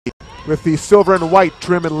with the silver and white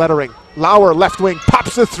trim and lettering. Lauer, left wing,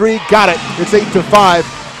 pops the three, got it. It's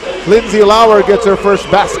 8-5. Lindsay Lauer gets her first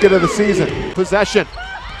basket of the season. Possession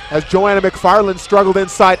as Joanna McFarland struggled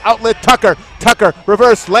inside. Outlet Tucker. Tucker,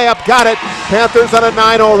 reverse layup, got it. Panthers on a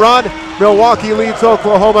 9-0 run. Milwaukee leads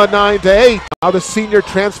Oklahoma 9-8. Now the senior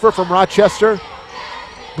transfer from Rochester.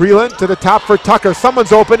 Breland to the top for Tucker.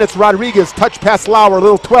 Someone's open. It's Rodriguez. Touch pass Lauer.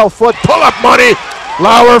 Little 12-foot pull-up money.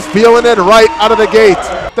 Lauer feeling it right out of the gate.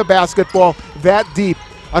 The basketball that deep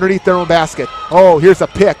underneath their own basket. Oh, here's a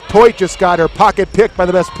pick. Toit just got her pocket picked by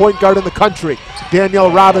the best point guard in the country.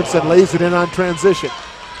 Danielle Robinson lays it in on transition.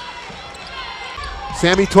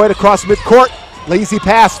 Sammy Toit across midcourt. Lazy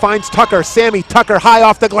pass finds Tucker. Sammy Tucker high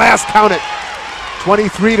off the glass. Count it.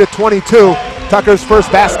 23-22. Tucker's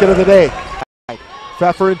first basket of the day.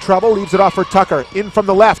 Pfeffer in trouble, leaves it off for Tucker. In from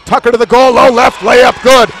the left, Tucker to the goal, low left, layup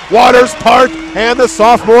good. Waters part, and the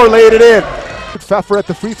sophomore laid it in. Pfeffer at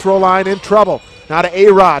the free throw line in trouble. Now to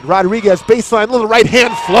A-Rod, Rodriguez, baseline, little right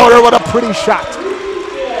hand floater, what a pretty shot.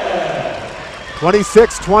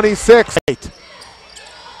 26-26.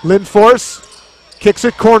 Lynn Force kicks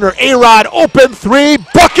it corner, A-Rod, open three,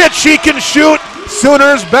 bucket, she can shoot.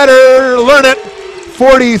 Sooners better learn it.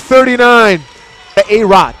 40-39.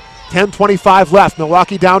 A-Rod. 10:25 left,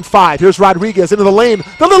 Milwaukee down 5. Here's Rodriguez into the lane.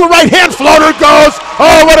 The little right-hand floater goes.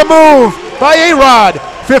 Oh, what a move by A-Rod.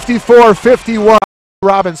 54-51.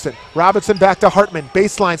 Robinson back to Hartman.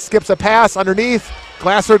 Baseline, skips a pass underneath.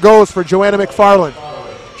 Glasser goes for Joanna McFarland.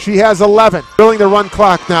 She has 11. Filling the run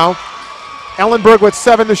clock now. Ellenberg with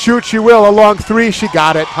 7 to shoot. She will. A long 3. She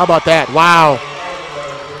got it. How about that? Wow.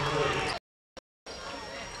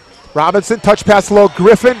 Robinson, touch pass low.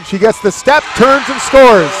 Griffin. She gets the step, turns and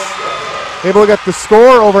scores. Able to get the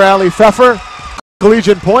score over Allie Pfeffer.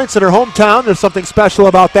 Collegiate points in her hometown. There's something special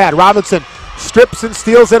about that. Robinson strips and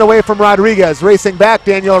steals it away from Rodriguez. Racing back,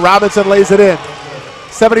 Danielle Robinson lays it in.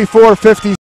 74-50.